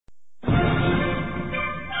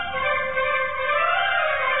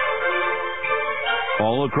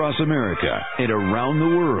all across America and around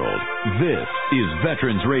the world. This is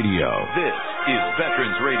Veterans Radio. This is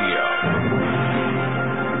Veterans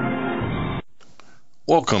Radio.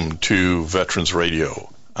 Welcome to Veterans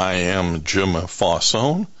Radio. I am Jim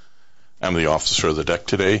Fausone. I'm the officer of the deck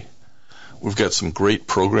today. We've got some great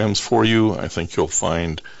programs for you. I think you'll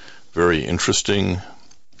find very interesting.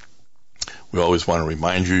 We always want to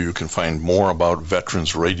remind you, you can find more about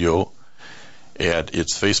Veterans Radio at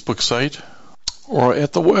its Facebook site or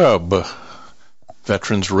at the web.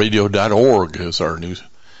 Veteransradio.org is our new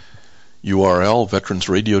URL,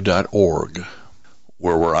 veteransradio.org,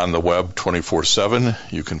 where we're on the web 24/7.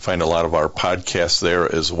 You can find a lot of our podcasts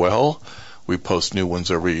there as well. We post new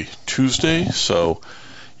ones every Tuesday, so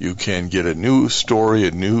you can get a new story,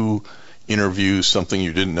 a new interview, something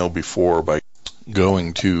you didn't know before by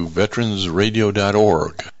going to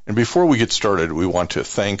veteransradio.org. And before we get started, we want to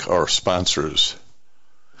thank our sponsors.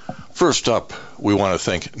 First up, we want to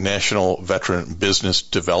thank National Veteran Business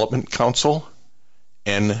Development Council,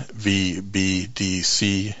 nvbdc.org.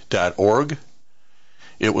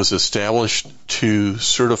 It was established to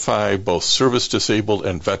certify both service-disabled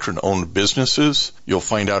and veteran-owned businesses. You'll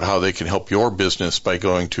find out how they can help your business by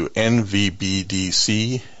going to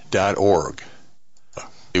nvbdc.org.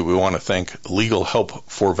 We want to thank Legal Help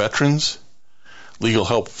for Veterans. Legal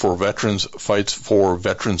Help for Veterans fights for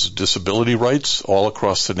veterans' disability rights all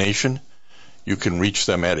across the nation. You can reach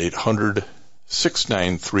them at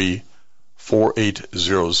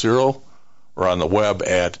 800-693-4800 or on the web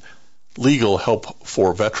at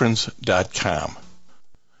legalhelpforveterans.com.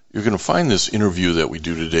 You're going to find this interview that we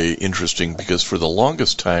do today interesting because for the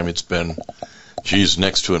longest time it's been,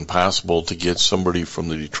 next to impossible to get somebody from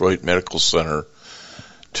the Detroit Medical Center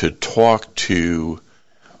to talk to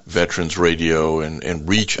Veterans Radio and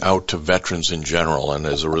reach out to veterans in general. And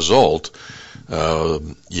as a result,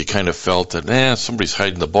 you kind of felt that, somebody's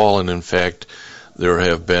hiding the ball. And in fact, there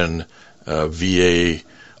have been VA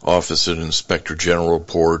Office and Inspector General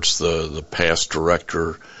reports. The past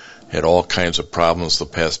director had all kinds of problems. The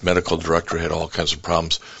past medical director had all kinds of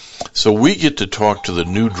problems. So we get to talk to the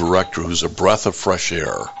new director who's a breath of fresh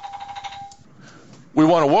air. We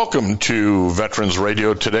want to welcome to Veterans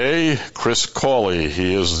Radio today Chris Cauley.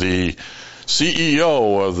 He is the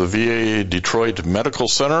CEO of the VA Detroit Medical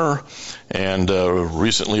Center and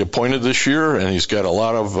recently appointed this year, and he's got a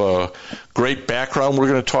lot of great background we're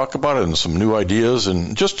going to talk about and some new ideas,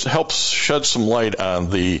 and just helps shed some light on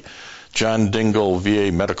the John Dingell VA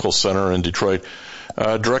Medical Center in Detroit.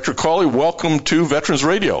 Director Cauley, welcome to Veterans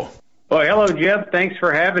Radio. Well, hello, Jim. Thanks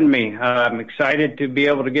for having me. I'm excited to be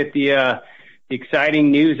able to get the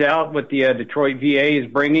exciting news out what the Detroit VA is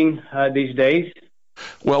bringing these days.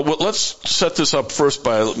 Well, let's set this up first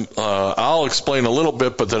by I'll explain a little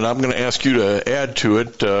bit, but then I'm going to ask you to add to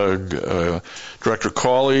it. Director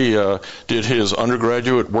Cauley did his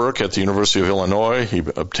undergraduate work at the University of Illinois. He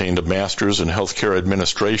obtained a master's in healthcare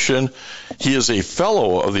administration. He is a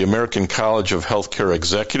fellow of the American College of Healthcare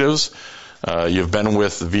Executives. You've been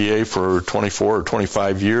with the VA for 24 or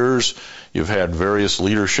 25 years. You've had various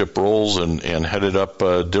leadership roles and headed up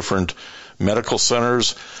different medical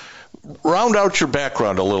centers. Round out your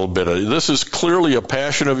background a little bit. This is clearly a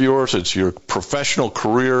passion of yours. It's your professional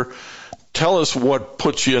career. Tell us what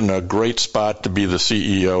puts you in a great spot to be the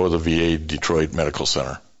CEO of the VA Detroit Medical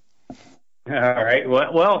Center. All right.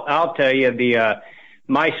 Well, I'll tell you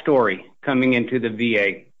my story coming into the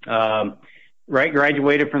VA.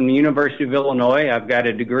 Graduated from the University of Illinois. I've got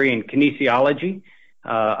a degree in kinesiology.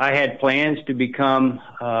 I had plans to become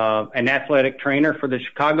an athletic trainer for the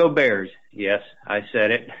Chicago Bears. Yes, I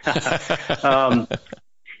said it.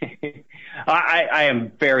 I am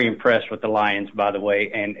very impressed with the Lions, by the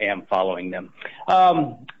way, and am following them.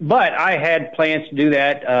 But I had plans to do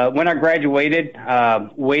that. When I graduated,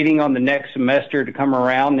 waiting on the next semester to come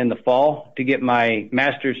around in the fall to get my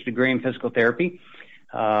master's degree in physical therapy.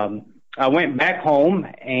 I went back home,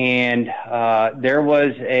 and there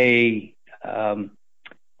was a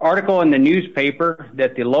article in the newspaper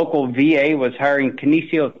that the local VA was hiring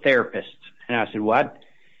kinesiotherapists. And I said, what?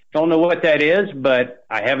 Don't know what that is, but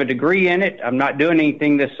I have a degree in it. I'm not doing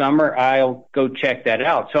anything this summer. I'll go check that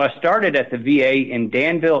out. So I started at the VA in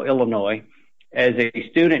Danville, Illinois, as a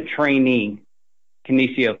student trainee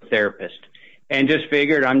kinesiotherapist, and just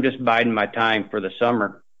figured I'm just biding my time for the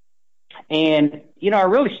summer. And, I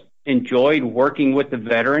really enjoyed working with the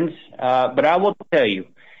veterans, but I will tell you,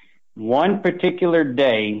 one particular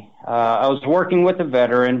day, I was working with a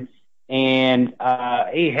veteran, and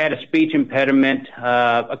he had a speech impediment.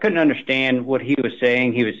 I couldn't understand what he was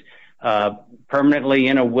saying. He was permanently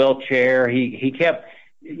in a wheelchair. He kept,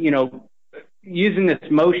 using this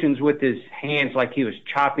motions with his hands like he was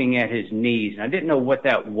chopping at his knees. And I didn't know what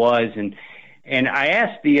that was. And I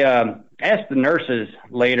asked the nurses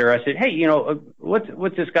later, I said, hey, you know,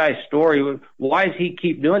 what's this guy's story? Why does he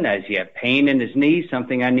keep doing that? Does he have pain in his knees?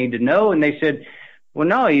 Something I need to know? And they said, well,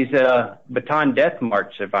 no, he's a Bataan Death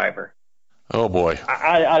March survivor. Oh, boy.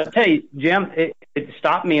 I'll tell you, Jim, it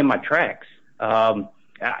stopped me in my tracks.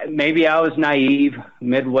 Maybe I was naive,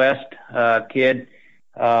 Midwest kid.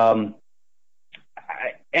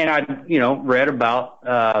 And I, you know, read about,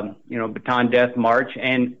 you know, Bataan Death March,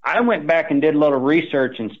 and I went back and did a little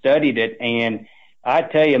research and studied it. And I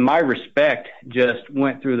tell you, my respect just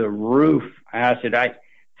went through the roof. I said,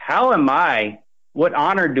 what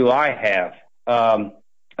honor do I have,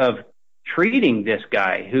 of treating this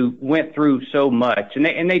guy who went through so much?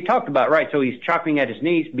 And they talked about, right, so he's chopping at his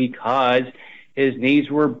knees because his knees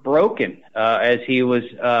were broken, as he was,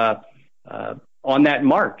 on that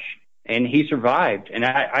march. And he survived. And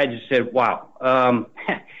I just said, wow,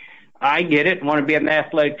 I get it. Want to be an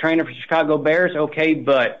athletic trainer for Chicago Bears? Okay,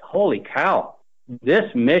 but holy cow,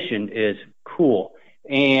 this mission is cool.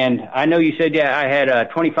 And I know you said, yeah, I had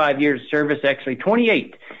 25 years of service, actually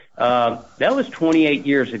 28. That was 28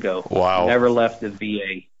 years ago. Wow. Never left the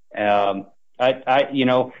VA. You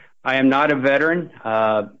know, I am not a veteran.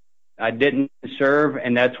 I didn't serve.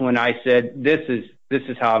 And that's when I said, this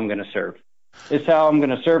is how I'm going to serve. This is how I'm going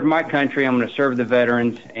to serve my country. I'm going to serve the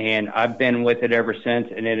veterans, and I've been with it ever since,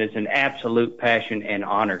 and it is an absolute passion and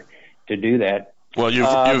honor to do that. Well,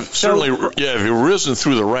 you've certainly, you've risen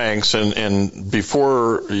through the ranks, and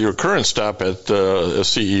before your current stop at as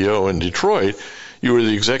CEO in Detroit, you were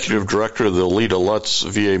the executive director of the Lita Lutz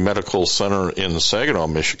VA Medical Center in Saginaw,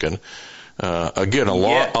 Michigan. Again,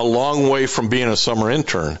 a long way from being a summer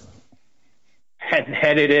intern.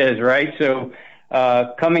 That it is, right? So,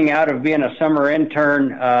 coming out of being a summer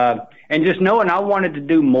intern, and just knowing I wanted to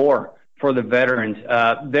do more for the veterans.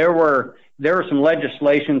 There were some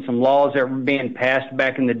legislation, some laws that were being passed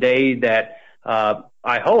back in the day that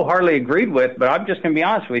I wholeheartedly agreed with, but I'm just going to be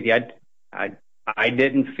honest with you. I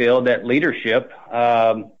didn't feel that leadership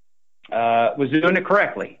was doing it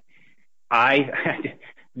correctly. I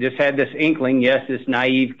just had this inkling, this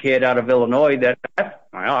naive kid out of Illinois, that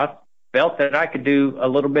I felt that I could do a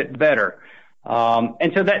little bit better.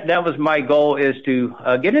 And so that was my goal, is to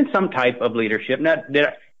get in some type of leadership.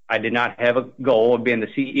 I did not have a goal of being the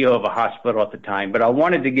CEO of a hospital at the time, but I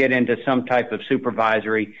wanted to get into some type of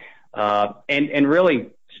supervisory, and really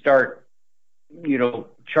start, you know,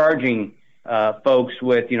 charging folks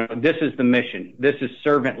with, you know, this is the mission. This is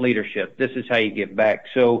servant leadership. This is how you give back.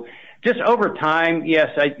 So just over time, yes,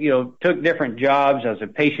 I, you know, took different jobs. I was a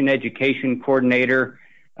patient education coordinator,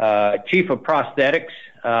 chief of prosthetics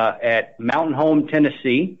at Mountain Home,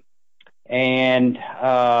 Tennessee, and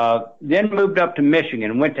then moved up to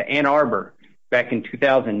Michigan, went to Ann Arbor back in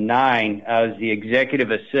 2009. I was the executive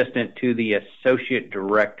assistant to the associate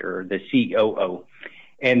director, the COO.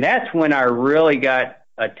 And that's when I really got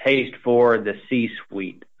a taste for the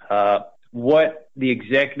C-suite, what the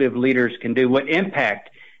executive leaders can do, what impact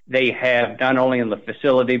they have, not only in the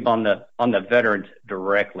facility, but on the veterans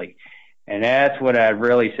directly. And that's what I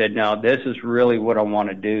really said, no, this is really what I want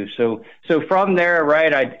to do. So from there,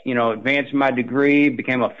 right, I, you know, advanced my degree,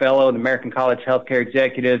 became a fellow of the American College of Healthcare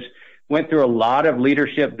Executives, went through a lot of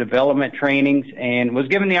leadership development trainings, and was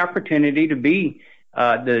given the opportunity to be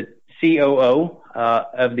the COO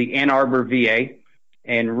of the Ann Arbor VA,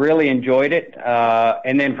 and really enjoyed it.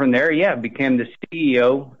 And then from there, became the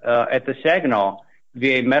CEO at the Saginaw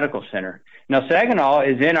VA Medical Center. Now, Saginaw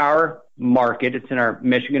is in our market. It's in our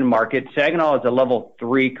Michigan market. Saginaw is a level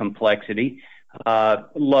 3 complexity,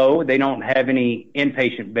 low. They don't have any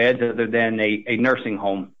inpatient beds other than a nursing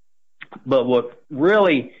home. But what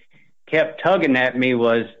really kept tugging at me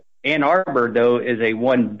was Ann Arbor, though, is a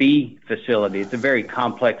 1B facility. It's a very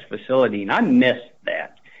complex facility, and I missed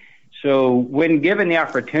that. So when given the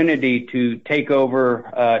opportunity to take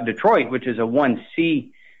over Detroit, which is a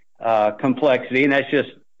 1C complexity, and that's just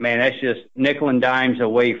nickel and dimes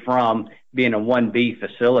away from being a 1B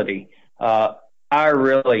facility, I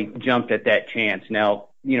really jumped at that chance. Now,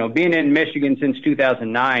 you know, being in Michigan since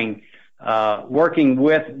 2009, working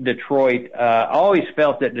with Detroit, I always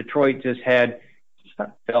felt that Detroit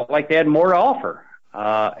felt like they had more to offer.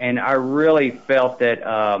 And I really felt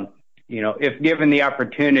that, you know, if given the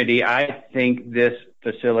opportunity, I think this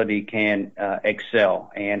facility can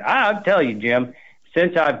excel. And I'll tell you, Jim,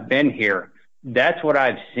 since I've been here, that's what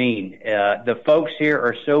I've seen. The folks here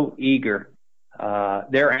are so eager.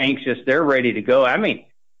 They're anxious. They're ready to go. I mean,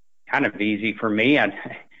 kind of easy for me. I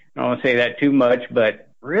don't want to say that too much, but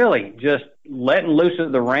really just letting loose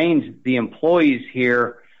of the reins. The employees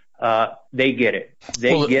here, they get it.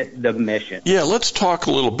 They get the mission. Yeah, let's talk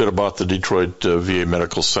a little bit about the Detroit VA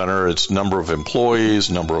Medical Center. Its number of employees,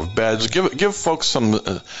 number of beds. Give folks some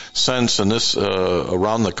sense in this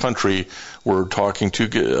around the country we're talking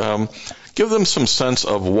to. Give them some sense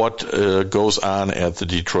of what goes on at the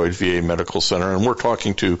Detroit VA Medical Center. And we're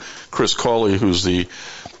talking to Chris Cauley, who's the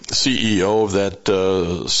CEO of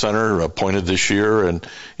that center, appointed this year, and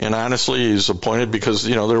honestly, he's appointed because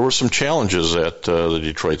there were some challenges at the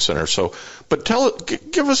Detroit Center. So, but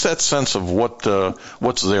give us that sense of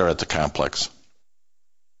what's there at the complex.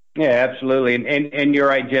 Yeah, absolutely, and you're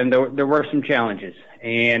right, Jim. There were some challenges,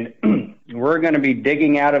 and we're going to be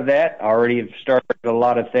digging out of that. Already have started a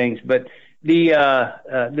lot of things, but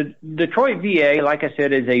the Detroit VA, like I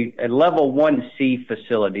said, is a level 1C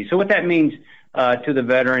facility. So what that means to the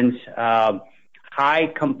veterans, high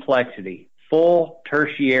complexity, full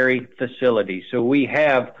tertiary facility. So we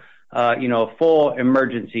have, a full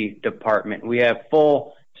emergency department. We have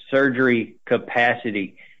full surgery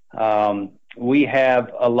capacity. We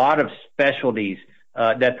have a lot of specialties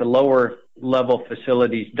that the lower level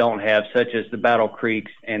facilities don't have, such as the Battle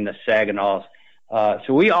Creeks and the Saginaw's.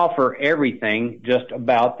 So we offer everything just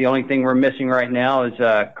about. The only thing we're missing right now is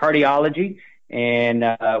cardiology. And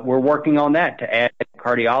we're working on that to add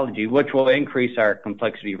cardiology, which will increase our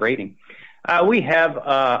complexity rating. We have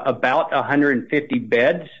about 150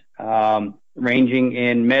 beds, ranging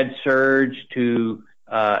in med-surg to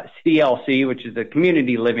CLC, which is the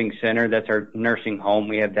community living center. That's our nursing home.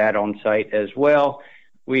 We have that on site as well.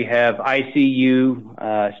 We have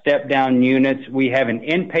ICU, step-down units. We have an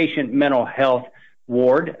inpatient mental health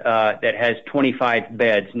ward that has 25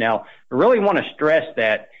 beds. Now, I really want to stress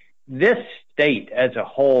that this state as a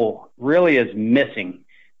whole really is missing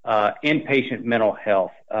inpatient mental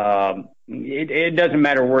health. It doesn't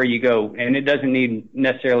matter where you go, and it doesn't need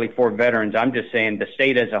necessarily for veterans. I'm just saying the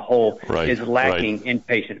state as a whole is lacking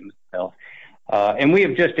inpatient mental health. And we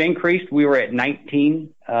have just increased. We were at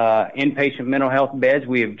 19 inpatient mental health beds.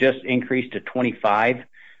 We have just increased to 25.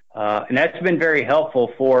 And that's been very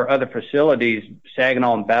helpful for other facilities,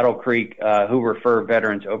 Saginaw and Battle Creek, who refer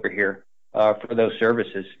veterans over here for those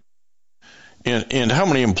services. And how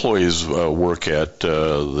many employees work at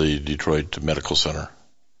the Detroit Medical Center?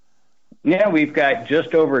 Yeah, we've got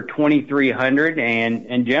just over 2,300.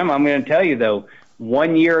 And Jim, I'm going to tell you, though,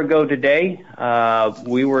 1 year ago today,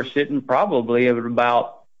 we were sitting probably at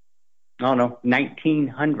about,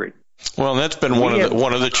 1,900. Well, that's been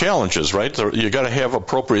one of the challenges, right? You got to have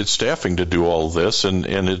appropriate staffing to do all of this, and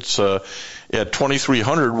it's at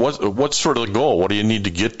 2,300. What's sort of the goal? What do you need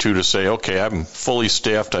to get to say, okay, I'm fully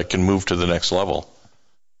staffed, I can move to the next level?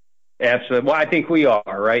 Absolutely. Well, I think we are,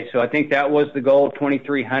 right? So I think that was the goal.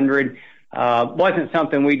 2,300 wasn't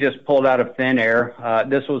something we just pulled out of thin air.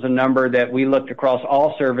 This was a number that we looked across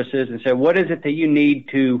all services and said, what is it that you need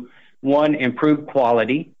to, one, improve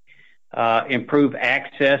quality? Improve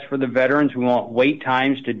access for the veterans. We want wait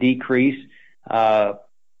times to decrease.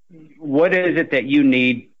 What is it that you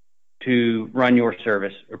need to run your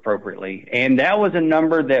service appropriately? And that was a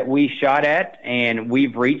number that we shot at, and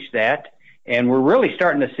we've reached that. And we're really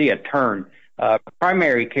starting to see a turn.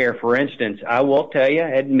 Primary care, for instance, I will tell you,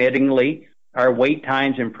 admittingly, our wait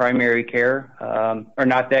times in primary care are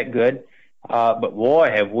not that good. But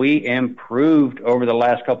boy, have we improved over the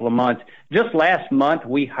last couple of months. Just last month,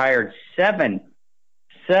 we hired seven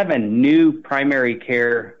new primary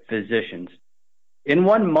care physicians. In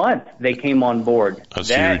 1 month, they came on board.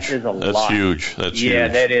 That is a lot. That's huge. Yeah,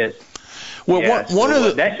 that is. Well,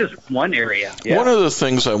 yeah, that's just one area. Yeah. One of the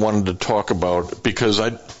things I wanted to talk about, because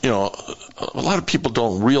a lot of people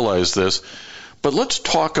don't realize this, but let's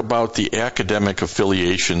talk about the academic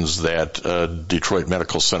affiliations that Detroit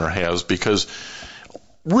Medical Center has, because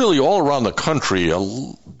really all around the country,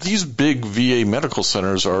 these big VA medical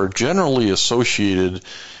centers are generally associated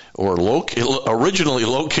or originally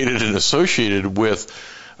located and associated with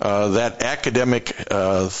that academic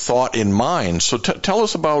thought in mind. So tell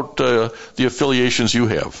us about the affiliations you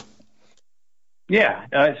have. Yeah.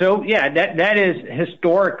 That is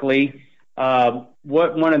historically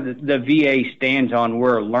what one of the VA stands on.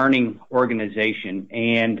 We're a learning organization,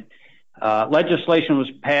 and legislation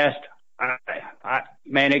was passed.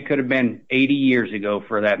 It could have been 80 years ago,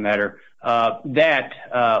 for that matter.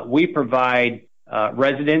 That we provide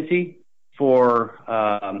residency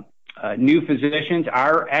for new physicians.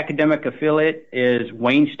 Our academic affiliate is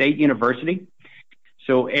Wayne State University.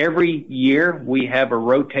 So every year we have a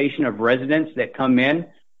rotation of residents that come in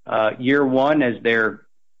year one as they're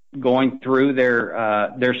going through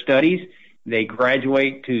their studies. They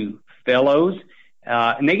graduate to fellows,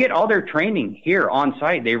 and they get all their training here on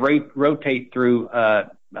site. They rotate through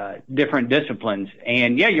different disciplines.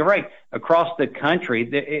 And yeah, you're right. Across the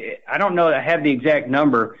country, I don't know, I have the exact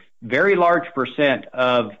number, very large percent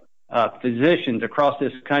of physicians across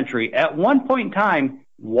this country at one point in time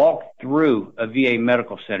walked through a VA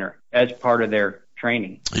medical center as part of their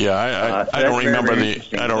training. Yeah, I don't remember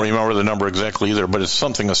the number exactly either, but it's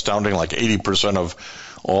something astounding, like 80% of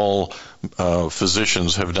all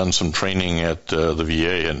physicians have done some training at the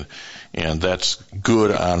VA, and that's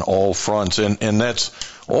good on all fronts. And that's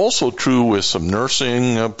also true with some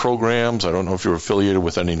nursing programs. I don't know if you're affiliated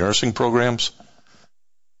with any nursing programs.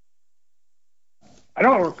 I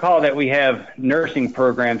don't recall that we have nursing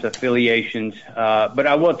programs affiliations, but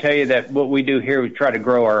I will tell you that what we do here, we try to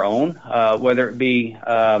grow our own, whether it be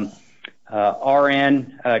RN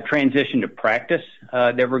transition to practice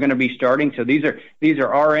that we're going to be starting. So these are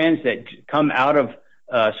RNs that come out of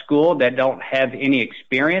school that don't have any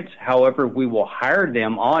experience. However, we will hire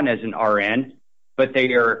them on as an RN, but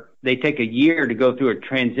they take a year to go through a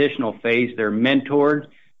transitional phase. They're mentored.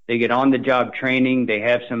 They get on-the-job training. They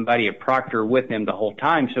have somebody, a proctor, with them the whole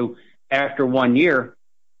time. So after 1 year,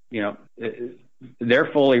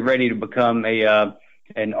 they're fully ready to become an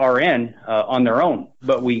RN on their own.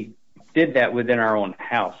 But we did that within our own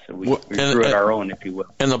house. So we grew it our own, if you will.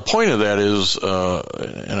 And the point of that is,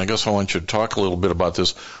 and I guess I want you to talk a little bit about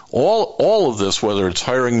this, all of this, whether it's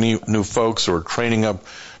hiring new folks or training up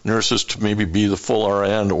nurses to maybe be the full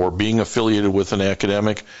RN or being affiliated with an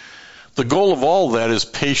academic, the goal of all that is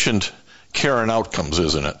patient care and outcomes,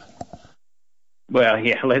 isn't it? Well,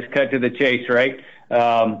 yeah, let's cut to the chase, right?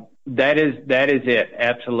 That is it,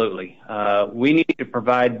 absolutely. We need to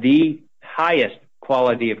provide the highest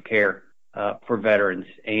quality of care for veterans,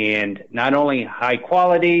 and not only high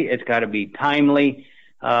quality, it's got to be timely,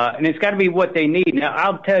 and it's got to be what they need. Now,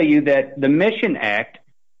 I'll tell you that the Mission Act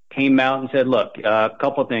came out and said, look, a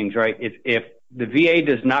couple of things, right? If the VA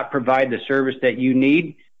does not provide the service that you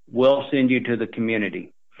need, we'll send you to the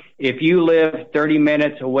community. If you live 30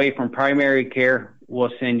 minutes away from primary care,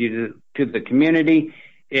 we'll send you to the community.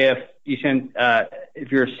 If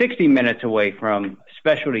you're 60 minutes away from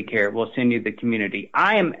specialty care, we'll send you to the community.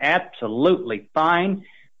 I am absolutely fine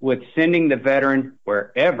with sending the veteran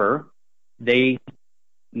wherever they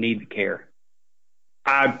need the care.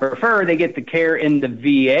 I prefer they get the care in the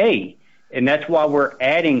VA, and that's why we're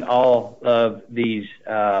adding all of these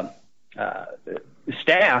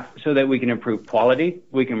staff so that we can improve quality,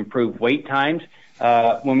 we can improve wait times.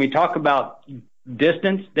 When we talk about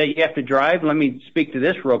distance that you have to drive, let me speak to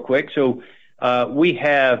this real quick. So we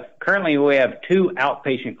have 2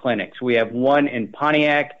 outpatient clinics. We have one in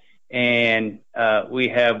Pontiac and we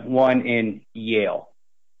have one in Yale.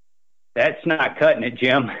 That's not cutting it,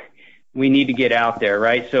 Jim. We need to get out there,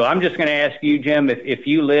 right? So I'm just going to ask you, Jim, if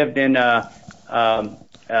you lived in South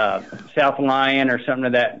Lyon or something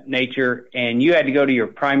of that nature, and you had to go to your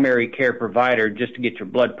primary care provider just to get your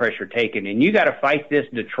blood pressure taken, and you got to fight this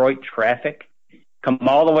Detroit traffic, come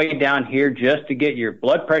all the way down here just to get your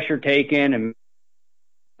blood pressure taken and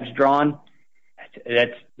drawn.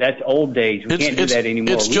 That's old days. We can't do that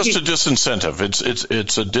anymore. It's just a disincentive.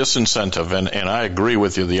 It's a disincentive, and I agree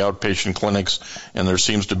with you. The outpatient clinics, and there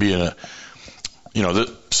seems to be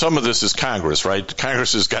some of this is Congress, right?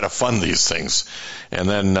 Congress has got to fund these things, and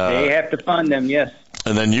then they have to fund them, yes.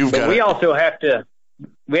 And then we also have to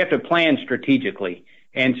plan strategically.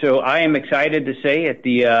 And so I am excited to say at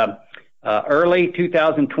the early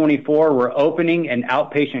 2024, we're opening an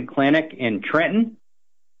outpatient clinic in Trenton,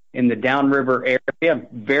 in the Downriver area. I'm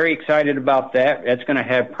very excited about that. That's going to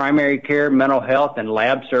have primary care, mental health, and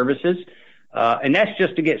lab services, and that's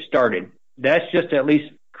just to get started. That's just to at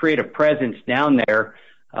least create a presence down there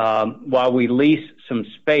while we lease some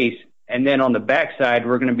space. And then on the backside,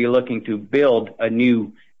 we're going to be looking to build a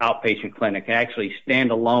new outpatient clinic and actually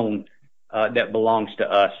stand alone that belongs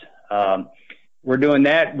to us. We're doing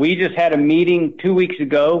that. We just had a meeting 2 weeks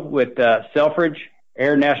ago with Selfridge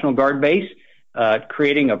Air National Guard Base,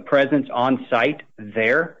 creating a presence on site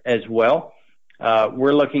there as well.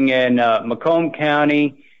 We're looking in Macomb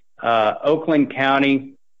County, Oakland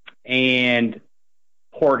County, and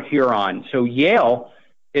Port Huron. So Yale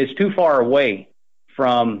is too far away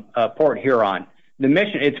from Port Huron. The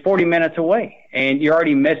Mission, it's 40 minutes away, and you're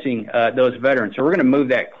already missing those veterans. So we're going to move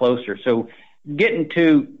that closer. So getting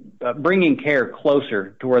to bringing care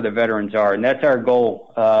closer to where the veterans are, and that's our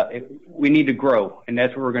goal. We need to grow, and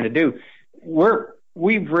that's what we're going to do.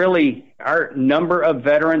 Our number of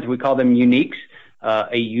veterans, we call them uniques,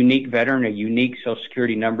 a unique veteran, a unique Social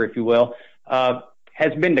Security number, if you will,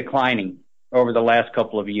 has been declining over the last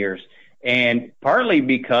couple of years. And partly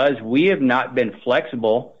because we have not been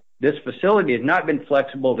flexible. This facility has not been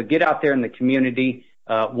flexible to get out there in the community,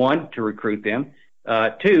 one, to recruit them.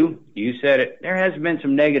 Two, you said it, there has been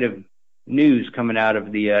some negative news coming out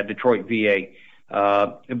of the Detroit VA,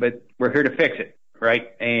 but we're here to fix it,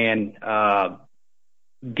 right? And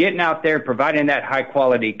getting out there, providing that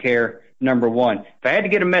high-quality care, number one. If I had to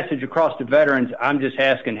get a message across to veterans, I'm just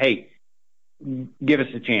asking, hey, give us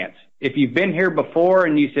a chance. If you've been here before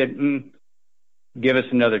and you said, give us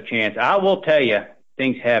another chance, I will tell you,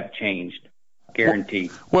 things have changed,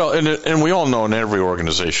 guaranteed. Well, and we all know in every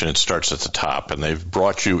organization it starts at the top, and they've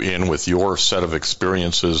brought you in with your set of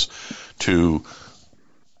experiences to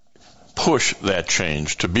push that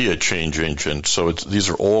change, to be a change agent. So these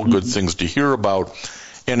are all good things to hear about,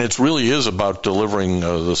 and it really is about delivering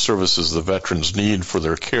the services the veterans need for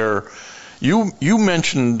their care. You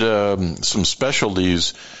mentioned some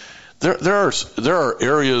specialties. There are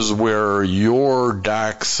areas where your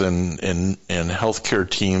docs and healthcare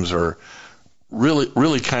teams are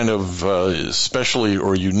really kind of specially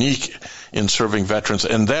or unique in serving veterans,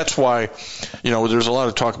 and that's why there's a lot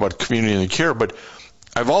of talk about community and care. But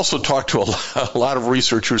I've also talked to a lot of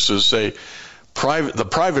researchers who say the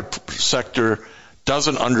private sector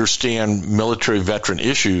doesn't understand military veteran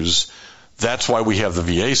issues. That's why we have the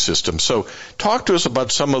VA system. So talk to us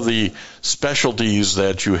about some of the specialties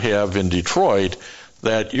that you have in Detroit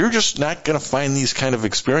that you're just not going to find these kind of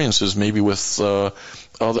experiences maybe with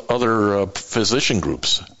other physician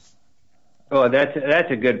groups. Oh,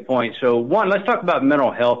 that's a good point. So one, let's talk about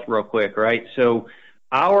mental health real quick, right? So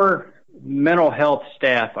our mental health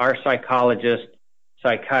staff, our psychologists,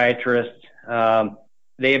 psychiatrists,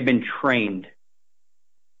 they have been trained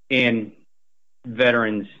in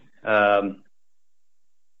veterans, not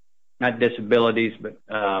disabilities, but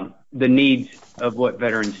the needs of what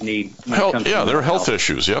veterans need. They're health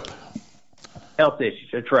issues, yep. Health issues,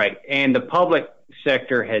 that's right. And the public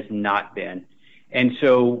sector has not been. And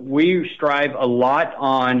so we strive a lot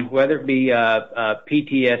on whether it be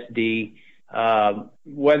PTSD,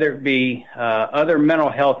 whether it be other mental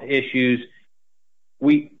health issues.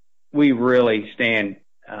 We really stand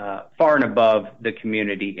far and above the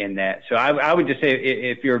community in that. So I would just say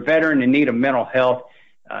if you're a veteran and need a mental health,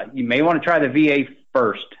 you may want to try the VA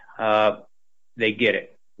first. They get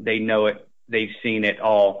it. They know it. They've seen it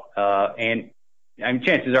all. And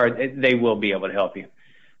chances are they will be able to help you.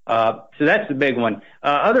 So that's the big one.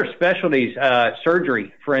 Other specialties,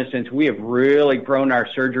 surgery, for instance, we have really grown our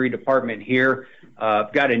surgery department here.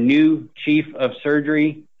 Got a new chief of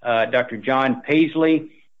surgery, Dr. John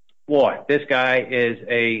Paisley. Boy, this guy is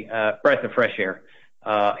a breath of fresh air.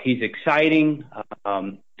 He's exciting.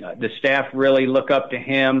 The staff really look up to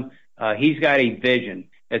him. He's got a vision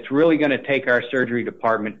that's really going to take our surgery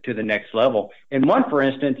department to the next level. And one, for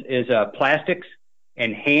instance, is plastics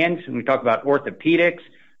and hands. When we talk about orthopedics,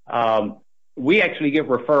 we actually get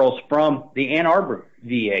referrals from the Ann Arbor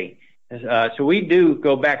VA. So we do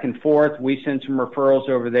go back and forth. We send some referrals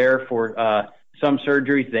over there for some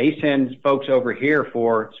surgeries. They send folks over here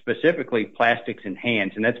for specifically plastics and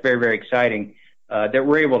hands. And that's very, very exciting that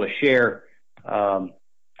we're able to share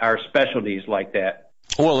our specialties like that.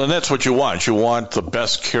 Well, and that's what you want. You want the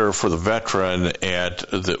best care for the veteran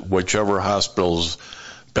at whichever hospital's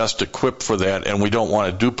best equipped for that, and we don't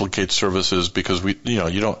want to duplicate services because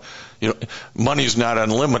money's not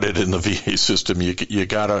unlimited in the VA system. You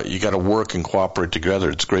gotta work and cooperate together.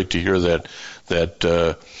 It's great to hear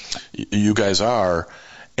that you guys are.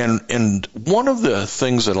 And one of the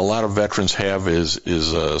things that a lot of veterans have is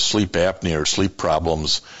sleep apnea or sleep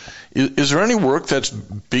problems. Is there any work that's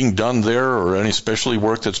being done there, or any specialty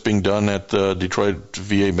work that's being done at the Detroit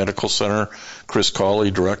VA Medical Center? Chris Cauley,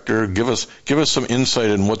 director, give us some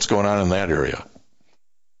insight in what's going on in that area.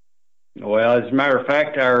 Well, as a matter of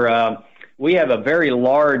fact, we have a very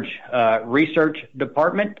large research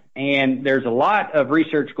department, and there's a lot of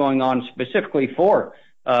research going on specifically for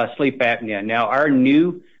sleep apnea. Now, our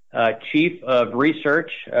new chief of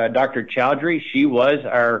research, Dr. Chowdhury, she was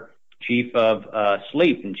our chief of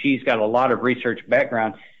sleep, and she's got a lot of research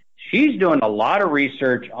background. She's doing a lot of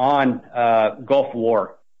research on Gulf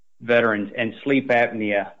War veterans and sleep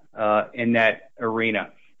apnea in that arena.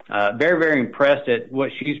 Very, very impressed at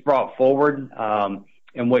what she's brought forward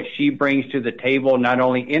and what she brings to the table, not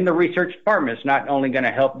only in the research department. It's not only going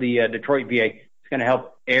to help the Detroit VA, it's going to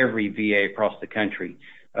help every VA across the country,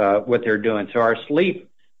 what they're doing. So our sleep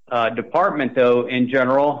department, though, in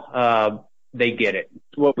general, they get it.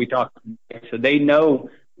 It's what we talk about. So they know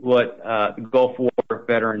what the Gulf War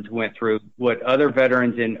veterans went through, what other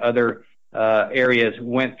veterans in other areas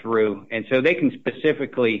went through, and so they can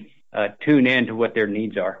specifically tune in to what their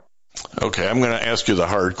needs are. Okay, I'm going to ask you the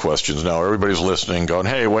hard questions now. Everybody's listening, going,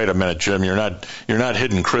 "Hey, wait a minute, Jim. You're not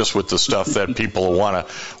hitting Chris with the stuff that people want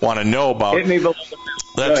to know about." Hit me below.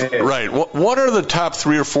 That's right. What are the top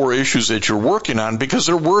 3 or 4 issues that you're working on? Because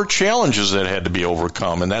there were challenges that had to be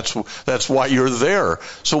overcome, and that's why you're there.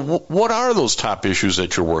 So, what are those top issues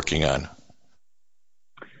that you're working on?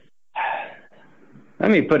 Let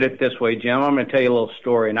me put it this way, Jim. I'm going to tell you a little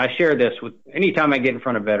story, and I share this with anytime I get in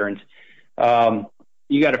front of veterans.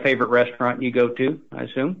 You got a favorite restaurant you go to, I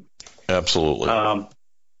assume? Absolutely.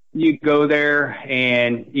 You go there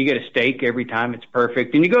and you get a steak every time. It's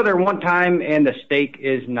perfect. And you go there one time and the steak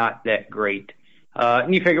is not that great.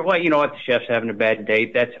 And you figure, well, you know what? The chef's having a bad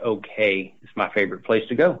day. That's okay. It's my favorite place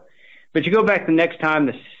to go. But you go back the next time,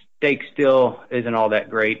 the steak still isn't all that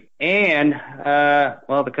great. And,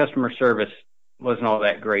 the customer service wasn't all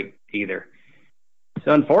that great either.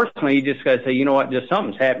 So unfortunately, you just got to say, you know what? Just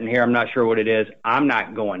something's happening here. I'm not sure what it is. I'm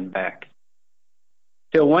not going back.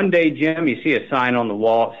 Till one day, Jim, you see a sign on the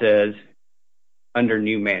wall that says, under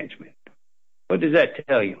new management. What does that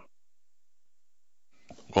tell you?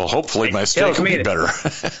 Well, hopefully my steak will be better.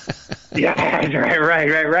 Yeah,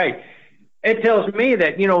 right. It tells me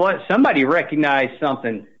that, you know what, somebody recognized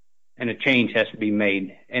something and a change has to be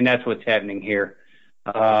made. And that's what's happening here.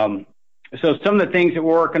 So some of the things that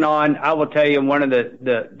we're working on, I will tell you, one of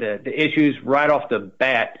the issues right off the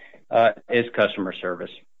bat is customer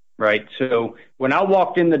service. Right. So when I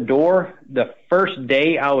walked in the door, the first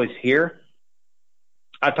day I was here,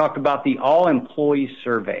 I talked about the all employees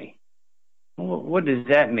survey. Well, what does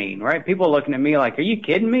that mean? Right. People are looking at me like, are you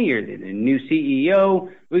kidding me? You're the new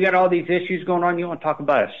CEO. We got all these issues going on. You want to talk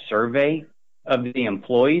about a survey of the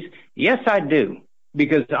employees? Yes, I do.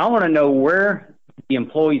 Because I want to know where the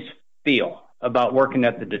employees feel about working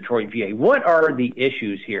at the Detroit VA. What are the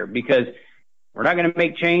issues here? Because we're not going to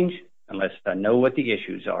make change unless I know what the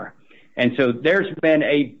issues are. And so there's been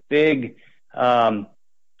a big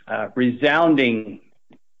resounding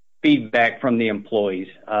feedback from the employees.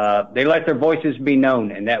 They let their voices be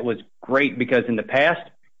known, and that was great because in the past,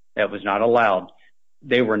 that was not allowed.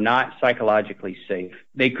 They were not psychologically safe.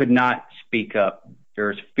 They could not speak up.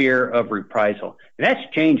 There's fear of reprisal. And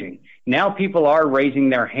that's changing. Now people are raising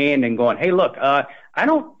their hand and going, hey, look, I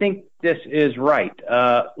don't think this is right.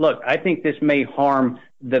 Look, I think this may harm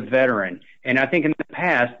the veteran. And I think in the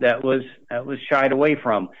past that was shied away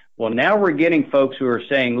from. Well, now we're getting folks who are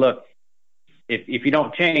saying, look, if you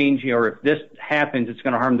don't change or if this happens, it's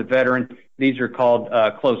going to harm the veteran. These are called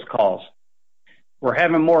close calls. We're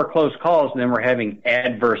having more close calls than we're having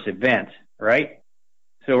adverse events, right?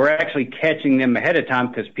 So we're actually catching them ahead of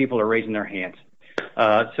time because people are raising their hands.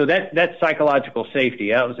 So that's psychological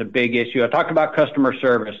safety. That was a big issue. I talked about customer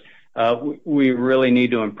service. We really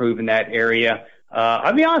need to improve in that area.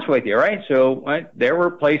 I'll be honest with you, right? So there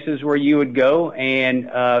were places where you would go and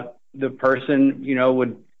the person,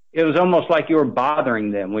 it was almost like you were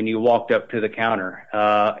bothering them when you walked up to the counter.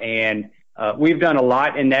 And we've done a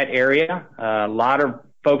lot in that area. A lot of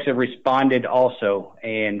folks have responded also,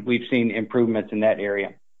 and we've seen improvements in that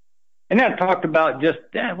area. And then I talked about just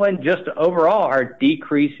overall our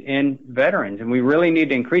decrease in veterans, and we really need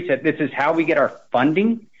to increase that. This is how we get our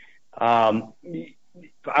funding. I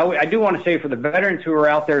do want to say for the veterans who are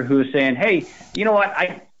out there who are saying, hey, you know what,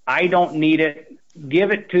 I don't need it,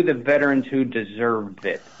 give it to the veterans who deserve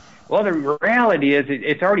it. Well, the reality is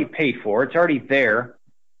it's already paid for. It's already there.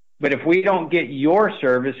 But if we don't get your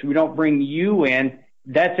service, we don't bring you in,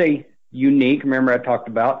 that's a unique, remember I talked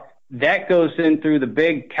about, that goes in through the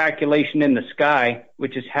big calculation in the sky,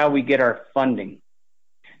 which is how we get our funding.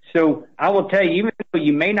 So I will tell you, even though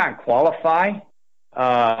you may not qualify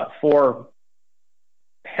for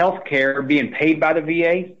health care being paid by the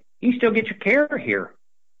VA, you can still get your care here.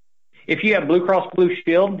 If you have Blue Cross Blue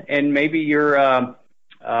Shield and maybe you're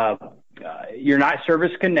not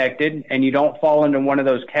service connected and you don't fall into one of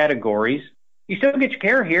those categories, you still get your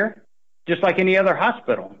care here, just like any other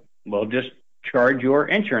hospital. We'll just charge your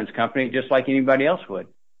insurance company just like anybody else would.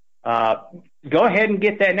 Go ahead and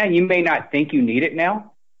get that now. You may not think you need it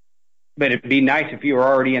now, but it'd be nice if you were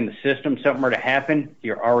already in the system. Something were to happen,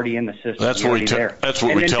 you're already in the system. That's what we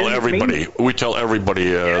tell everybody. We tell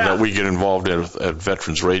everybody that we get involved at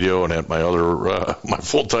Veterans Radio and at my other my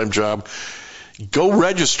full-time job. Go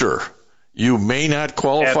register. You may not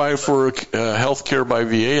qualify for health care by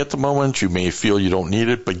VA at the moment. You may feel you don't need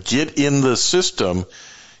it, but get in the system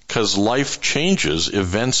because life changes,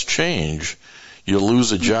 events change. You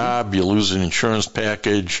lose a job, you lose an insurance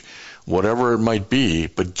package, whatever it might be,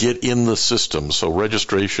 but get in the system. So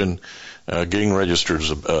registration, getting registered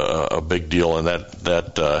is a big deal, and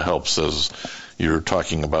that helps as you're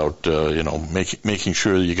talking about, making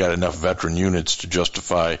sure that you got enough veteran units to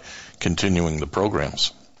justify continuing the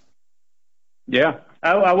programs. Yeah,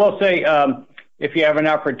 I will say, if you have an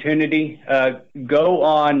opportunity, go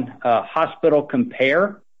on Hospital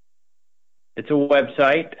Compare. It's a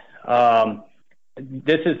website.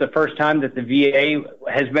 This is the first time that the VA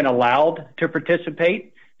has been allowed to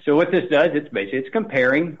participate. So what this does, it's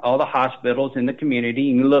comparing all the hospitals in the community.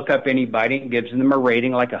 You can look up anybody and gives them a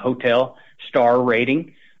rating, like a hotel star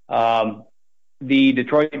rating. The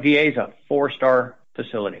Detroit VA is a 4-star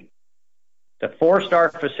facility. It's a 4-star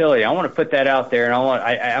facility. I want to put that out there, and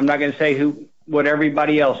I'm not going to say what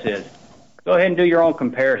everybody else is. Go ahead and do your own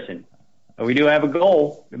comparison. But we do have a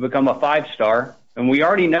goal to become a 5-star, and we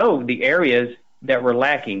already know the areas that we're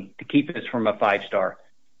lacking to keep us from a 5-star.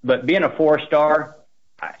 But being a 4-star,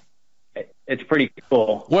 it's pretty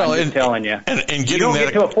cool. Well, I'm telling you. And getting you don't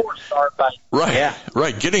that, get to a 4-star, but right, yeah.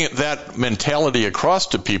 Right. Getting that mentality across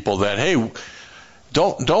to people that, hey,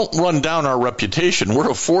 don't run down our reputation. We're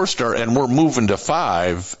a 4-star and we're moving to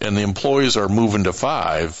 5, and the employees are moving to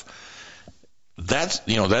 5. That's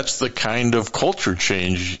the kind of culture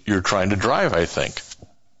change you're trying to drive, I think.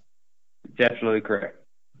 That's absolutely correct.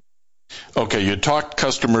 Okay, you talked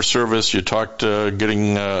customer service, you talked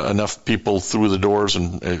getting enough people through the doors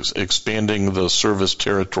and expanding the service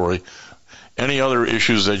territory. Any other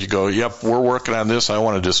issues that you go, yep, we're working on this, I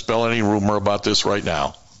want to dispel any rumor about this right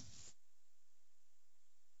now?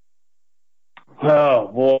 Oh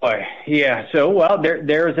boy, yeah. So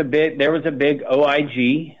there was a big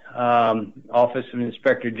OIG, Office of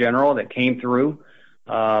Inspector General, that came through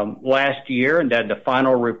last year, and that the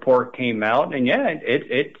final report came out, and yeah,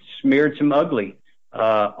 it smeared some ugly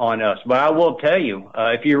on us. But I will tell you,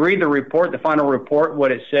 if you read the report, the final report,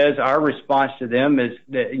 what it says, our response to them is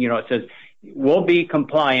that, it says we'll be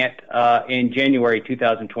compliant in January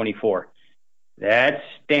 2024. That's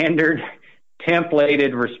standard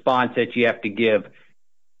templated response that you have to give.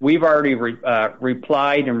 We've already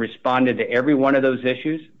replied and responded to every one of those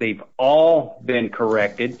issues. They've all been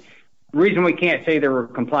corrected. The reason we can't say they're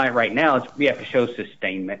compliant right now is we have to show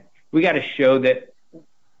sustainment. We got to show that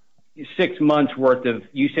 6 months worth of,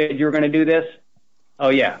 you said you were going to do this? Oh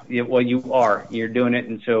yeah, well you are. You're doing it,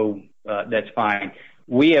 and so that's fine.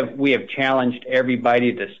 We have challenged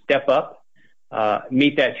everybody to step up,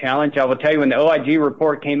 meet that challenge. I will tell you, when the OIG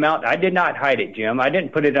report came out, I did not hide it, Jim. I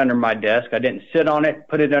didn't put it under my desk. I didn't sit on it,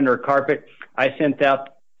 put it under a carpet. I sent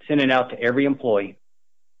it out to every employee,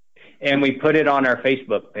 and we put it on our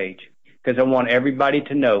Facebook page because I want everybody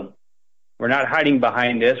to know we're not hiding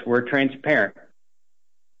behind this. We're transparent.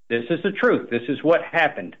 This is the truth. This is what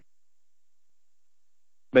happened.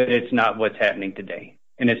 But it's not what's happening today.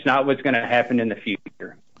 And it's not what's going to happen in the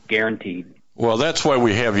future. Guaranteed. Well, that's why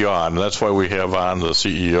we have you on. That's why we have on the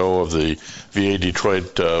CEO of the VA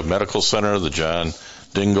Detroit Medical Center, the John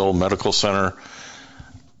Dingell Medical Center,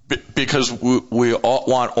 because we all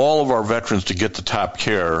want all of our veterans to get the top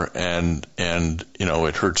care, and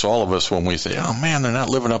it hurts all of us when we say, oh man, they're not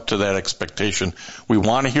living up to that expectation. We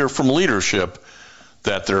want to hear from leadership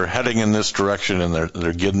that they're heading in this direction and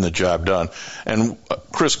they're getting the job done. And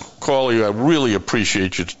Chris Cauley, I really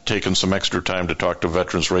appreciate you taking some extra time to talk to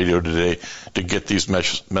Veterans Radio today to get these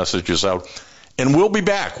messages out. And we'll be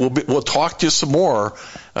back. We'll talk to you some more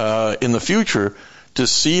in the future to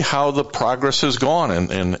see how the progress has gone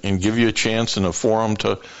and give you a chance and a forum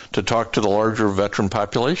to talk to the larger veteran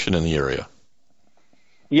population in the area.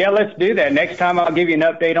 Yeah, let's do that. Next time I'll give you an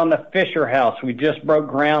update on the Fisher House. We just broke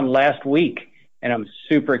ground last week, and I'm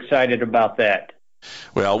super excited about that.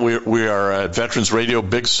 Well, we are at Veterans Radio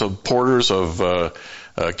big supporters of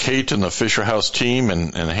Kate and the Fisher House team,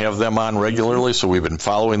 and have them on regularly. So we've been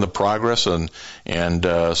following the progress, and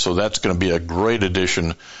so that's going to be a great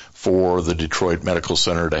addition for the Detroit Medical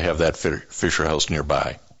Center to have that Fisher House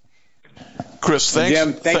nearby. Chris, thanks.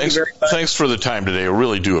 Jim, thank you very much. Thanks for the time today. I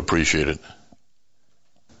really do appreciate it.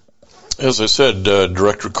 As I said,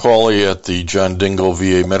 Director Cauley at the John Dingell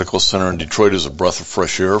VA Medical Center in Detroit is a breath of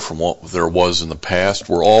fresh air from what there was in the past.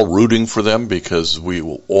 We're all rooting for them because we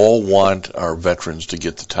all want our veterans to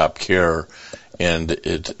get the top care, and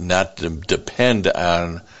it not to depend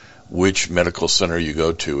on which medical center you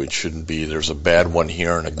go to. It shouldn't be there's a bad one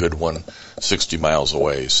here and a good one 60 miles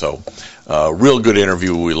away. So real good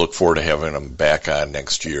interview. We look forward to having them back on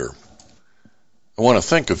next year. I want to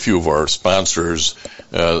thank a few of our sponsors,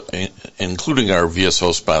 including our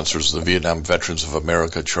VSO sponsors, the Vietnam Veterans of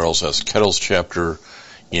America, Charles S. Kettles chapter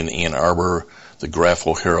in Ann Arbor, the Graf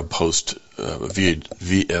O'Hara Post,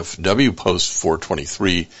 VFW Post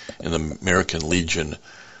 423, and the American Legion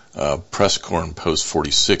Press Corps Post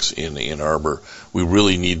 46 in Ann Arbor. We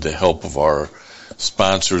really need the help of our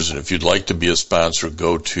sponsors. And if you'd like to be a sponsor,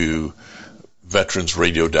 go to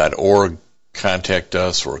veteransradio.org, contact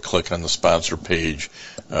us, or click on the sponsor page.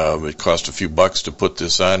 It costs a few bucks to put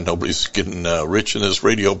this on. Nobody's getting rich in this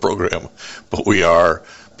radio program, but we are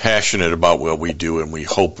passionate about what we do, and we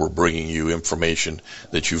hope we're bringing you information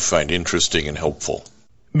that you find interesting and helpful.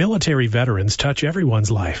 Military veterans touch everyone's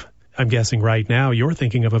life. I'm guessing right now you're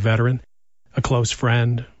thinking of a veteran, a close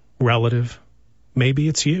friend, relative. Maybe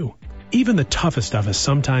it's you. Even the toughest of us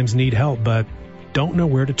sometimes need help, but don't know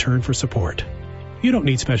where to turn for support. You don't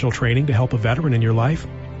need special training to help a veteran in your life.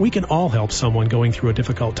 We can all help someone going through a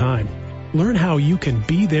difficult time. Learn how you can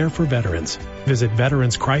be there for veterans. Visit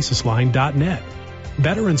veteranscrisisline.net.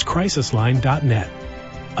 veteranscrisisline.net.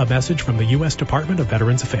 A message from the U.S. Department of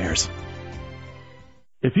Veterans Affairs.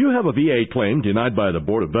 If you have a VA claim denied by the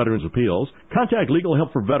Board of Veterans' Appeals, contact Legal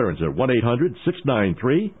Help for Veterans at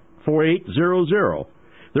 1-800-693-4800.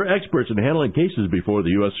 They're experts in handling cases before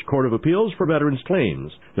the U.S. Court of Appeals for Veterans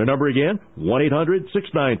Claims. Their number again,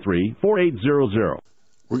 1-800-693-4800.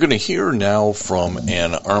 We're going to hear now from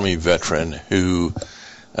an Army veteran who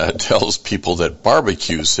tells people that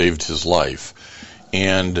barbecue saved his life.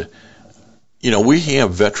 And, you know, we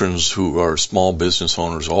have veterans who are small business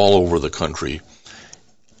owners all over the country,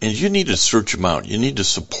 and you need to search them out. You need to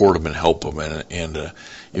support them and help them. And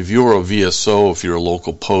if you're a VSO, if you're a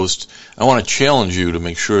local post, I want to challenge you to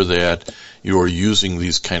make sure that you are using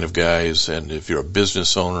these kind of guys. And if you're a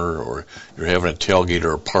business owner or you're having a tailgate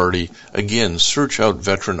or a party, again, search out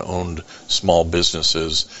veteran-owned small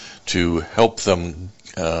businesses to help them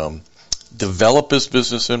develop as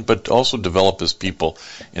businessmen, but also develop as people.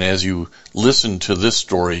 And as you listen to this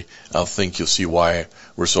story, I think you'll see why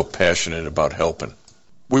we're so passionate about helping.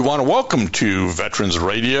 We want to welcome to Veterans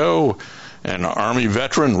Radio an Army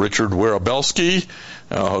veteran, Richard Werabelski,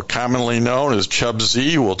 commonly known as Chubz.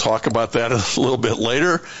 We'll talk about that a little bit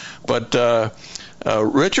later. But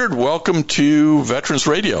Richard, welcome to Veterans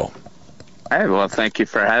Radio. Hey, well, thank you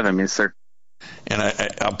for having me, sir. And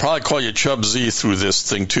I'll probably call you Chubz through this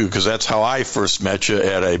thing, too, because that's how I first met you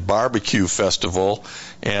at a barbecue festival.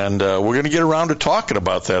 And we're going to get around to talking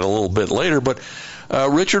about that a little bit later. But,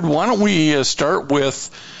 Richard, why don't we start with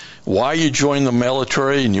why you joined the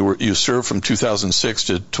military, and you served from 2006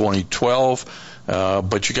 to 2012,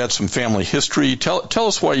 but you got some family history. Tell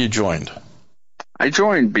us why you joined. I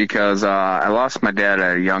joined because I lost my dad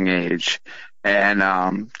at a young age.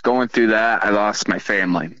 And going through that, I lost my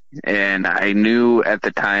family, and I knew at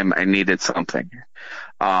the time I needed something.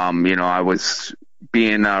 I was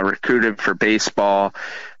being recruited for baseball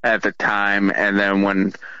at the time, and then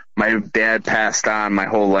when my dad passed on, my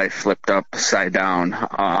whole life flipped upside down.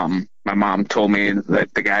 My mom told me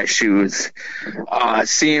that the guy she was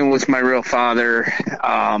seeing was my real father.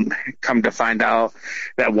 Come to find out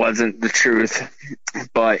that wasn't the truth.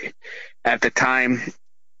 But at the time,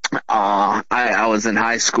 I was in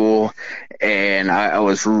high school, and I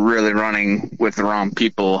was really running with the wrong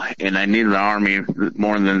people, and I needed the Army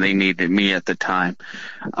more than they needed me at the time.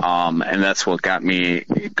 And that's what got me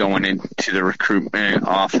going into the recruitment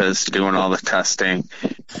office, doing all the testing.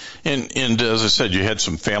 And as I said, you had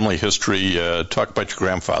some family history. Talk about your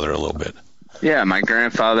grandfather a little bit. Yeah, my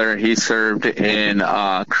grandfather, he served in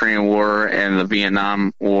Korean War and the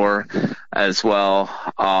Vietnam War as well.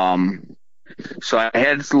 So I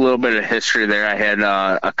had a little bit of history there. I had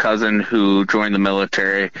a cousin who joined the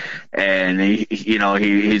military, and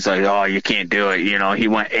he's like, oh, you can't do it. He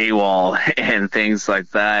went AWOL and things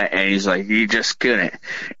like that. And he's like, you just couldn't,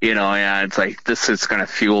 and it's like, this is going to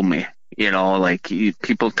fuel me.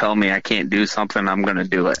 People tell me I can't do something, I'm going to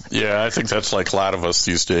do it. Yeah, I think that's like a lot of us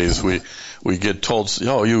these days. We get told,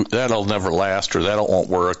 that'll never last, or that won't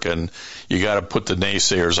work, and you got to put the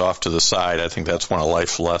naysayers off to the side. I think that's one of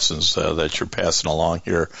life's lessons that you're passing along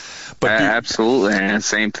here. But absolutely, and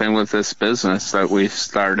same thing with this business that we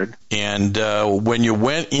started. And when you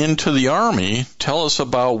went into the Army, tell us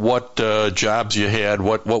about what jobs you had,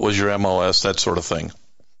 what was your MOS, that sort of thing.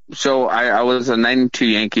 So I was a 92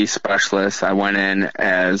 Yankee specialist. I went in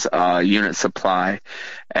as unit supply,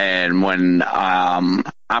 and when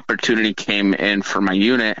opportunity came in for my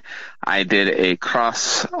unit, I did a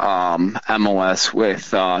cross MOS with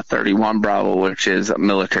 31 Bravo, which is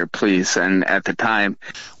military police. And at the time,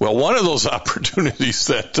 well, one of those opportunities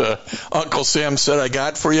that Uncle Sam said I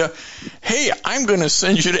got for you, hey, I'm going to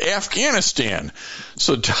send you to Afghanistan.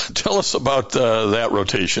 So tell us about that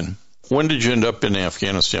rotation. When did you end up in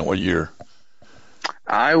Afghanistan? What year?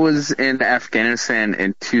 I was in Afghanistan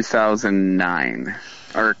in 2009,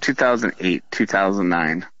 or 2008,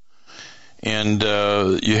 2009. And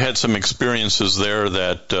you had some experiences there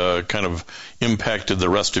that kind of impacted the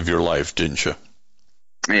rest of your life, didn't you?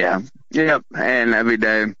 Yeah. Yep. And every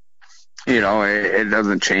day, it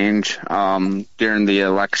doesn't change. During the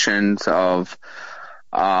elections of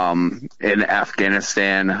in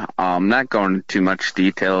Afghanistan, not going into too much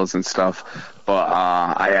details and stuff, but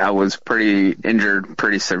I was pretty injured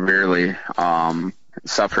pretty severely.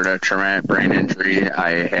 Suffered a traumatic brain injury.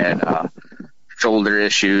 I had shoulder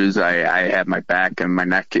issues. I had my back and my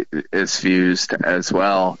neck is fused as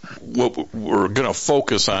well. What we're going to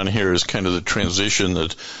focus on here is kind of the transition,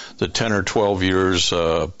 that the 10 or 12 years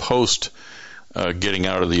post getting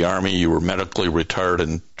out of the Army. You were medically retired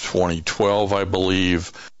in 2012, I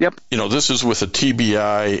believe. Yep. This is with a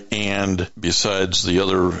TBI, and besides the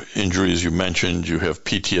other injuries you mentioned, you have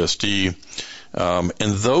PTSD. And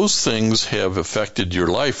those things have affected your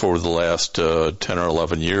life over the last 10 or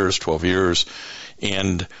 11 years, 12 years.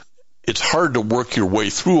 And it's hard to work your way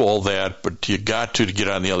through all that, but you got to get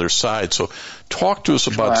on the other side. So talk to us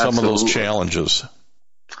about some of those challenges.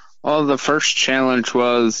 Well, the first challenge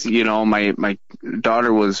was, my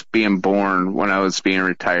daughter was being born when I was being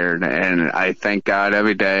retired, and I thank God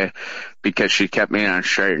every day because she kept me on a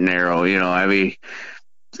straight and narrow. Every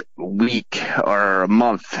week or a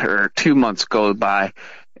month or 2 months go by,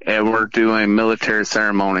 and we're doing military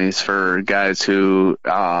ceremonies for guys who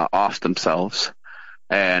off themselves.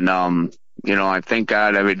 And, I thank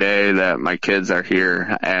God every day that my kids are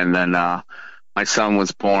here. And then my son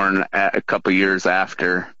was born a couple years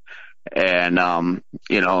after. And,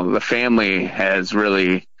 the family has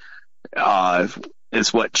really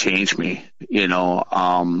is what changed me, and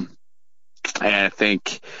I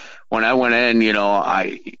think when I went in,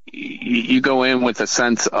 you go in with a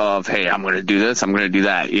sense of, hey, I'm going to do this, I'm going to do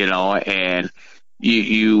that, and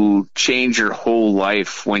you change your whole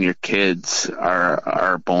life when your kids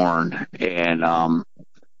are born. And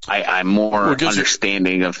I'm more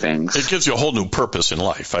understanding of things. It gives you a whole new purpose in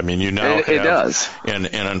life. I mean, it does. And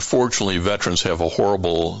unfortunately, veterans have a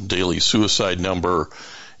horrible daily suicide number.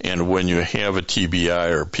 And when you have a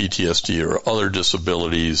TBI or PTSD or other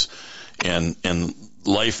disabilities, and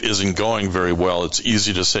life isn't going very well, it's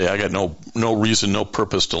easy to say, I got no reason, no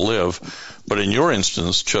purpose to live. But in your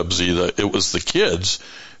instance, Chubzy, it was the kids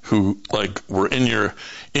who were in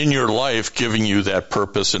your life giving you that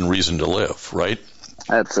purpose and reason to live, right?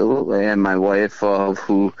 Absolutely. And my wife,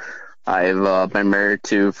 who I've been married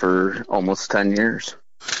to for almost 10 years.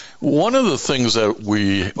 One of the things that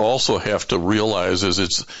we also have to realize is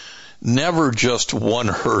it's never just one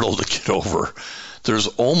hurdle to get over. There's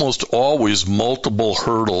almost always multiple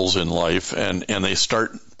hurdles in life, and they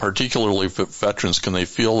start, particularly for veterans, can they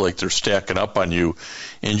feel like they're stacking up on you,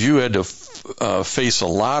 and you had to face a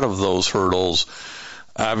lot of those hurdles.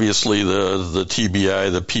 Obviously, the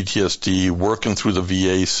TBI, the PTSD, working through the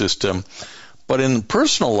VA system, but in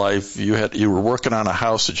personal life, you were working on a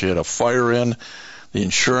house that you had a fire in. The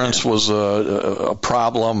insurance was a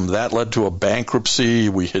problem that led to a bankruptcy.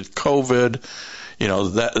 We hit COVID.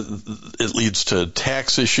 That it leads to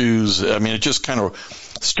tax issues. I mean, it just kind of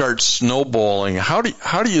starts snowballing. How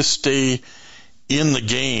do you stay in the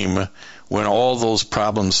game when all those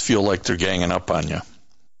problems feel like they're ganging up on you?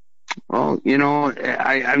 Well,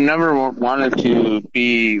 I've never wanted to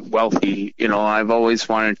be wealthy. I've always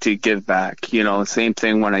wanted to give back. Same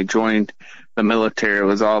thing when I joined the military. It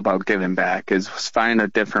was all about giving back. Is find a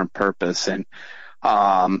different purpose. And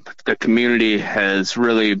the community has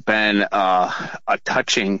really been a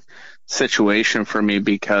touching situation for me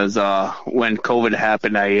because when COVID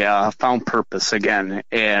happened, I found purpose again.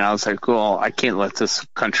 And I was like, well, I can't let this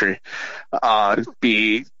country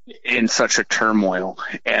be in such a turmoil.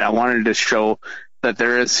 And I wanted to show that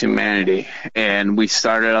there is humanity. And we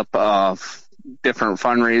started up different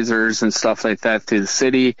fundraisers and stuff like that through the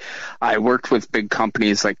city. I worked with big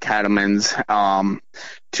companies like Cattleman's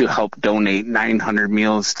to help donate 900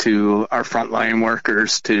 meals to our frontline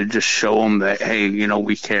workers to just show them that, hey,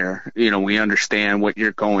 we care. We understand what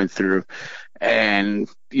you're going through. And,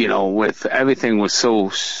 with everything was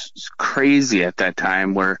so crazy at that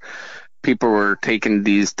time where people were taking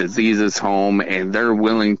these diseases home and they're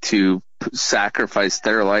willing to sacrifice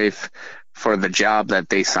their life for the job that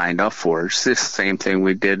they signed up for. It's the same thing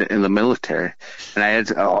we did in the military. And I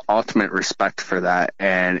had ultimate respect for that.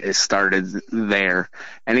 And it started there.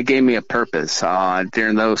 And it gave me a purpose.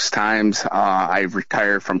 During those times, I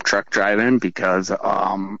retired from truck driving because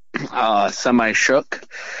semi shook.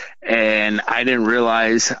 And I didn't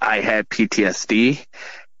realize I had PTSD.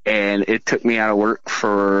 And it took me out of work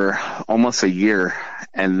for almost a year.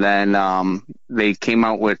 And then they came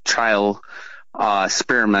out with trial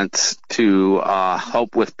experiments to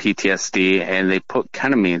help with PTSD, and they put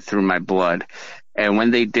ketamine through my blood. And when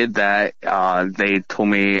they did that, they told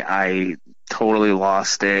me I totally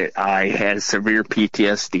lost it. I had severe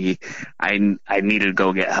PTSD. I needed to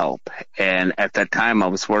go get help. And at that time I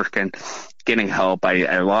was working, getting help.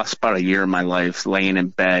 I lost about a year of my life laying in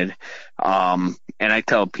bed. And I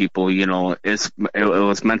tell people, you know, it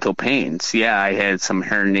was mental pains. Yeah, I had some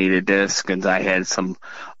herniated disc and I had some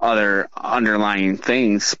other underlying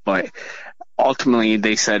things, but ultimately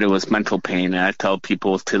they said it was mental pain. And I tell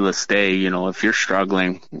people to this day, you know, if you're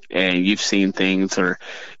struggling and you've seen things, or,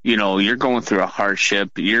 you know, you're going through a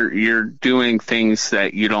hardship, you're doing things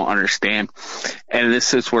that you don't understand. And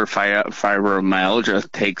this is where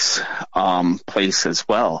fibromyalgia takes place as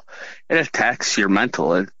well. It attacks your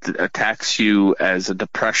mental. It attacks you as a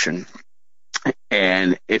depression.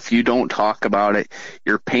 And if you don't talk about it,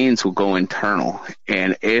 your pains will go internal.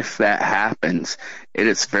 And if that happens, it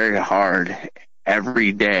is very hard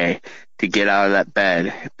every day to get out of that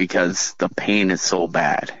bed because the pain is so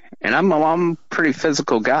bad. And I'm a pretty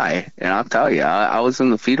physical guy. And I'll tell you, I was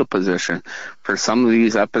in the fetal position for some of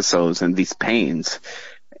these episodes and these pains.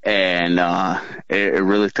 And it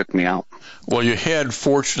really took me out. Well, you had,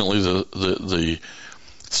 fortunately, the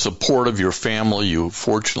support of your family. You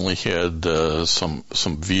fortunately had some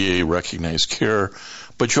VA recognized care,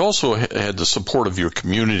 but you also had the support of your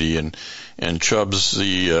community. And Chubz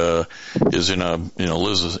is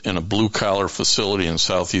lives in a blue collar facility in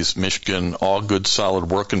Southeast Michigan. All good, solid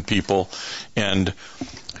working people. And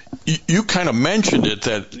you kind of mentioned it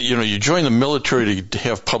that you joined the military to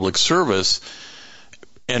have public service.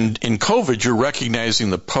 And in COVID, you're recognizing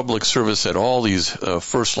the public service that all these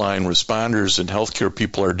first-line responders and healthcare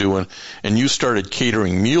people are doing, and you started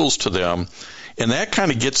catering meals to them. And that kind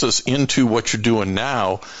of gets us into what you're doing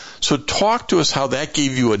now. So talk to us how that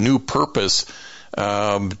gave you a new purpose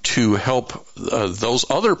to help those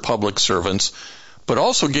other public servants, but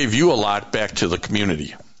also gave you a lot back to the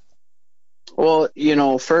community. Well,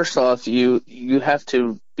 first off, you have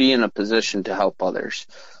to be in a position to help others.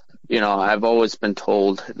 I've always been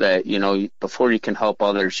told that, before you can help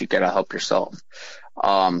others, you got to help yourself.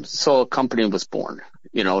 So a company was born.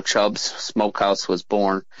 Chubz Smokehouse was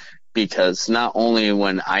born because not only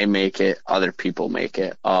when I make it, other people make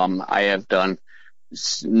it. I have done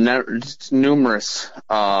numerous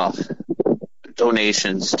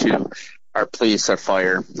donations to our police, our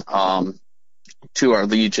fire, to our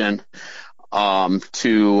Legion,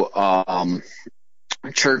 to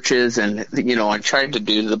churches, and I tried to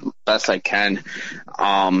do the best I can,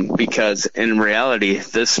 because in reality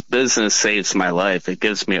this business saves my life. It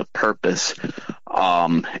gives me a purpose,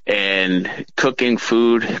 and cooking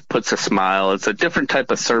food puts a smile. It's a different type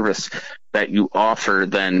of service that you offer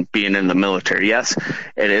than being in the military. Yes,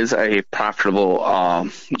 it is a profitable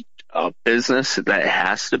business, that it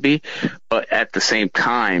has to be, but at the same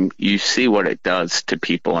time you see what it does to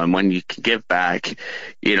people, and when you can give back,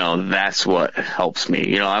 that's what helps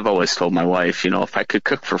me. I've always told my wife, if I could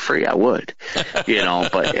cook for free I would, but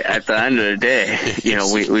at the end of the day,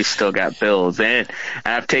 we still got bills, and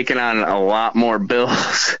I've taken on a lot more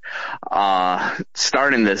bills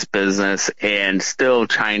starting this business and still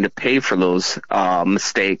trying to pay for those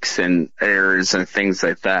mistakes and errors and things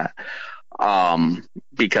like that.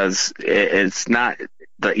 Because it's not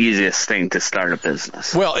the easiest thing to start a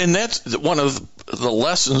business. Well, and that's one of the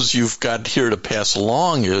lessons you've got here to pass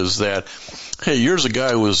along is that, hey, here's a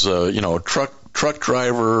guy who was, a truck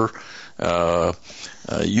driver,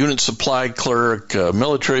 unit supply clerk,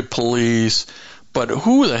 military police, but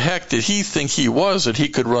who the heck did he think he was that he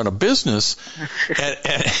could run a business?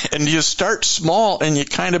 and you start small and you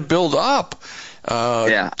kind of build up.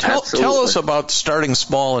 Tell us about starting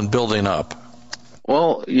small and building up.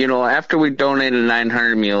 Well, after we donated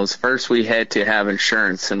 900 meals, first we had to have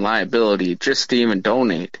insurance and liability just to even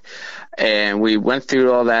donate. And we went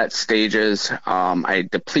through all that stages. I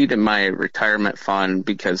depleted my retirement fund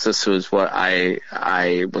because this was what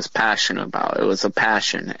I was passionate about. It was a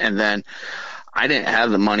passion. And then I didn't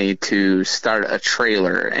have the money to start a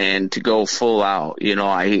trailer and to go full out.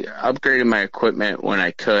 I upgraded my equipment when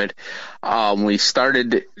I could. We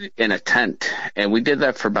started in a tent, and we did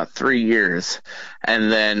that for about 3 years. And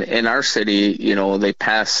then in our city, they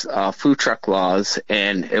passed food truck laws,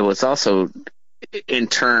 and it was also in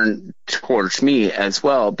turn towards me as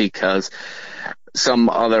well, because some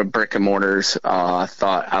other brick and mortars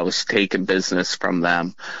thought I was taking business from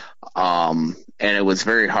them. And it was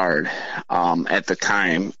very hard at the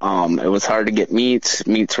time. It was hard to get meats.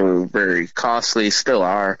 Meats were very costly, still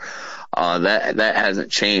are. That hasn't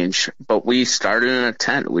changed. But we started in a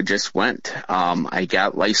tent. We just went. I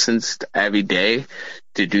got licensed every day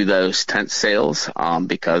to do those tent sales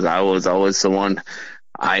because I was always the one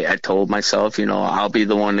I told myself, I'll be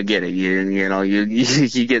the one to get it.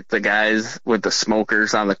 You get the guys with the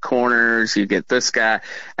smokers on the corners, you get this guy,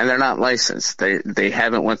 and they're not licensed. They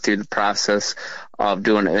haven't went through the process of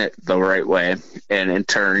doing it the right way, and in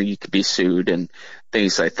turn you could be sued and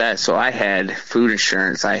things like that. So I had food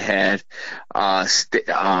insurance. I had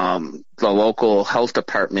the local health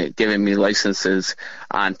department giving me licenses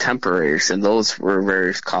on temporaries, and those were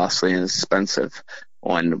very costly and expensive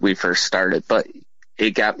when we first started. But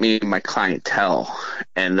it got me my clientele,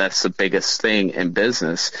 and that's the biggest thing in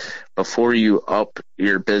business. Before you up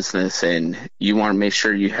your business, and you want to make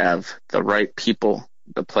sure you have the right people,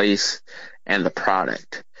 the place, and the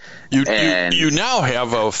product. You now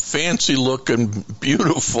have a fancy-looking,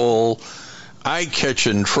 beautiful,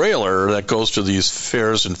 eye-catching trailer that goes to these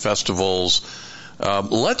fairs and festivals.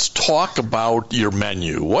 Let's talk about your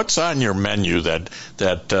menu. What's on your menu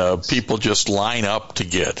that people just line up to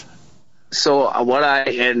get? So what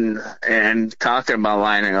and talking about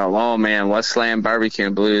lining up, oh man, Westland Barbecue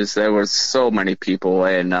and Blues, there were so many people,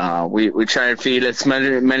 and we try to feed as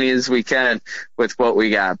many as we can with what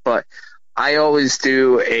we got. But I always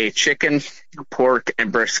do a chicken, pork,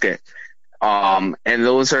 and brisket. And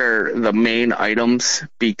those are the main items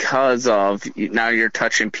because of now you're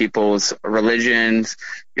touching people's religions,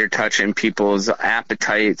 you're touching people's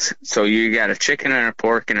appetites. So you got a chicken and a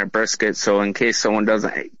pork and a brisket. So in case someone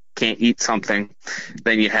can't eat something,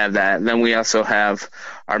 then you have that. And then we also have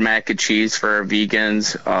our mac and cheese for our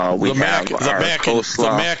vegans.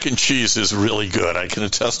 The mac and cheese is really good. I can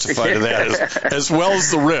testify to that as well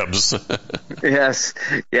as the ribs. Yes.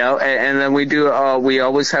 Yeah. And then we do, we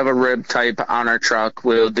always have a rib type on our truck.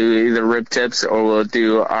 We'll do either rib tips or we'll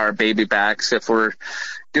do our baby backs. If we're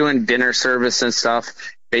doing dinner service and stuff,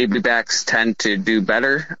 baby backs tend to do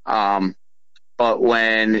better. But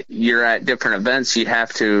when you're at different events, you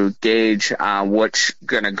have to gauge what's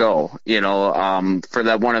going to go. For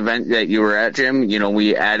that one event that you were at, Jim,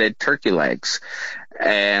 we added turkey legs.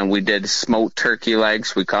 And we did smoked turkey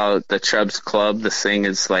legs. We call it the Chubz Club. This thing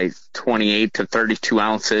is like 28 to 32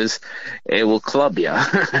 ounces. It will club you.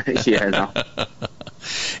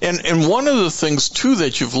 And one of the things, too,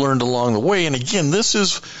 that you've learned along the way, and again, this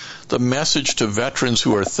is the message to veterans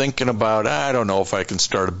who are thinking about, I don't know if I can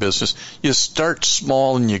start a business. You start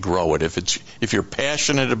small and you grow it. If you're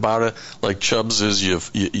passionate about it, like Chubz is,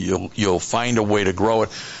 you'll find a way to grow it.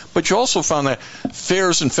 But you also found that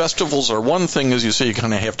fairs and festivals are one thing, as you say, you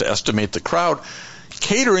kind of have to estimate the crowd.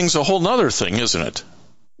 Catering's a whole nother thing, isn't it?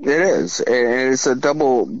 It is. It's a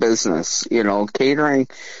double business. Catering,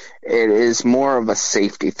 it is more of a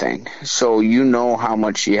safety thing. So how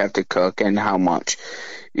much you have to cook and how much.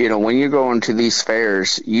 When you go into these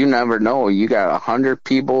fairs, you never know. You got 100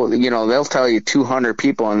 people, they'll tell you 200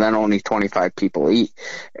 people and then only 25 people eat.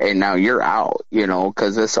 And now you're out,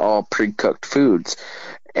 because it's all pre-cooked foods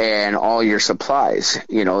and all your supplies.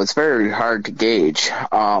 It's very hard to gauge.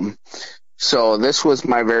 So this was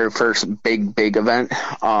my very first big event,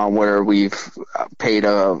 where we've paid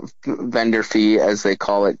a vendor fee, as they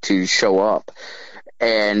call it, to show up.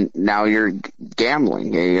 And now you're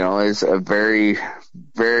gambling, it's a very,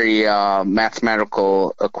 very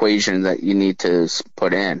mathematical equation that you need to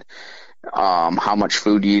put in. How much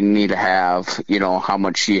food you need to have, how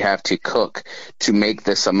much you have to cook to make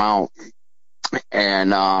this amount.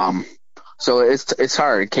 And so it's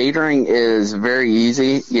hard. Catering is very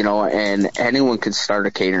easy, and anyone can start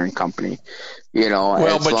a catering company.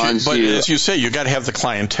 But as you say, you got to have the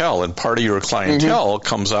clientele, and part of your clientele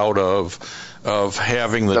comes out of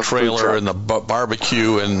having the trailer and the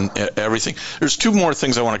barbecue and everything. There's two more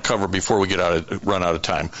things I want to cover before we run out of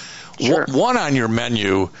time. Sure. One on your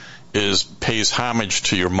menu pays homage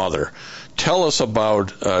to your mother. Tell us about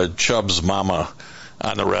Chubz Mama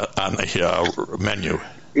on the menu.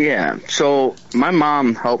 Yeah, so my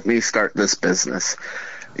mom helped me start this business.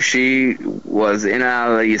 She was in and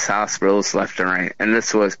out of these hospitals left and right, and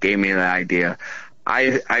this gave me the idea.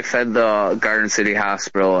 I fed the Garden City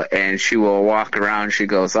Hospital, and she will walk around. She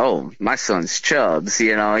goes, "Oh, my son's Chubz.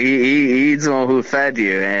 He's the one who fed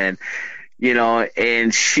you." And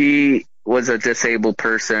and she was a disabled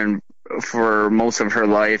person for most of her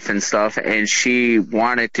life and stuff, and she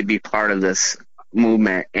wanted to be part of this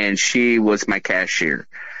movement, and she was my cashier.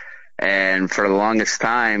 And for the longest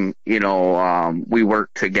time, we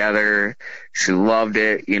worked together. She loved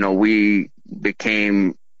it. We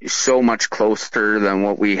became so much closer than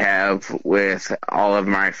what we have with all of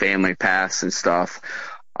my family past and stuff.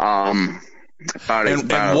 About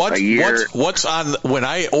a year. What's on when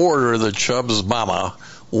I order the Chubz Mama?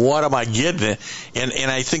 What am I getting?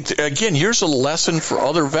 And I think, again, here's a lesson for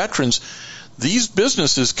other veterans. these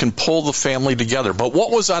businesses can pull the family together. But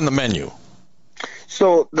what was on the menu?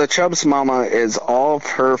 So the Chubz Mama is all of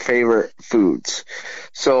her favorite foods.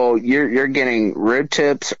 So you're getting rib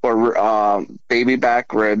tips or baby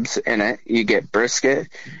back ribs in it. You get brisket,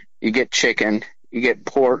 you get chicken, you get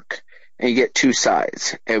pork, and you get 2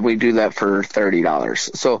 sides. And we do that for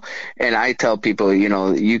 $30. So, and I tell people,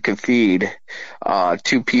 you can feed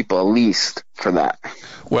 2 people at least for that.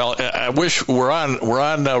 Well, I wish we're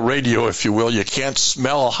on radio, if you will. You can't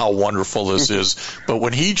smell how wonderful this is. But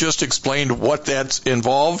when he just explained what that's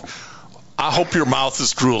involved, I hope your mouth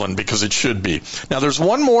is drooling, because it should be. Now, there's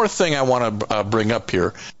one more thing I want to bring up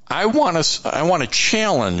here. I want to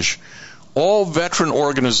challenge all veteran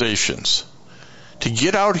organizations to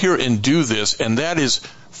get out here and do this, and that is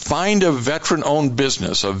find a veteran-owned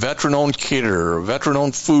business, a veteran-owned caterer, a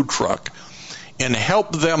veteran-owned food truck, and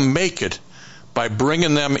help them make it by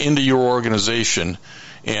bringing them into your organization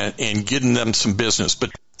and getting them some business.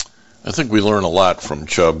 But I think we learn a lot from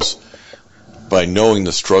Chubz by knowing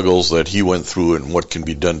the struggles that he went through and what can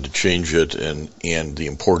be done to change it, and the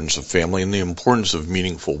importance of family and the importance of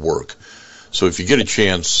meaningful work. So if you get a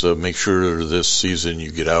chance, make sure this season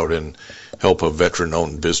you get out and help a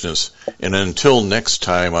veteran-owned business. And until next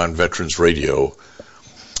time on Veterans Radio,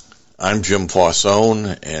 I'm Jim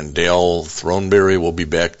Fausone, and Dale Throneberry will be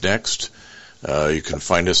back next. You can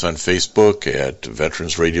find us on Facebook at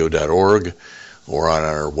veteransradio.org or on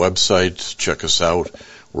our website. Check us out.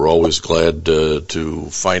 We're always glad to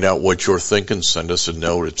find out what you're thinking. Send us a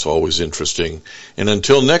note. It's always interesting. And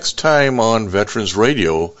until next time on Veterans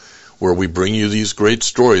Radio, where we bring you these great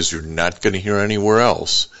stories you're not going to hear anywhere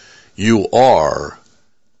else, you are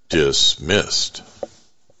dismissed.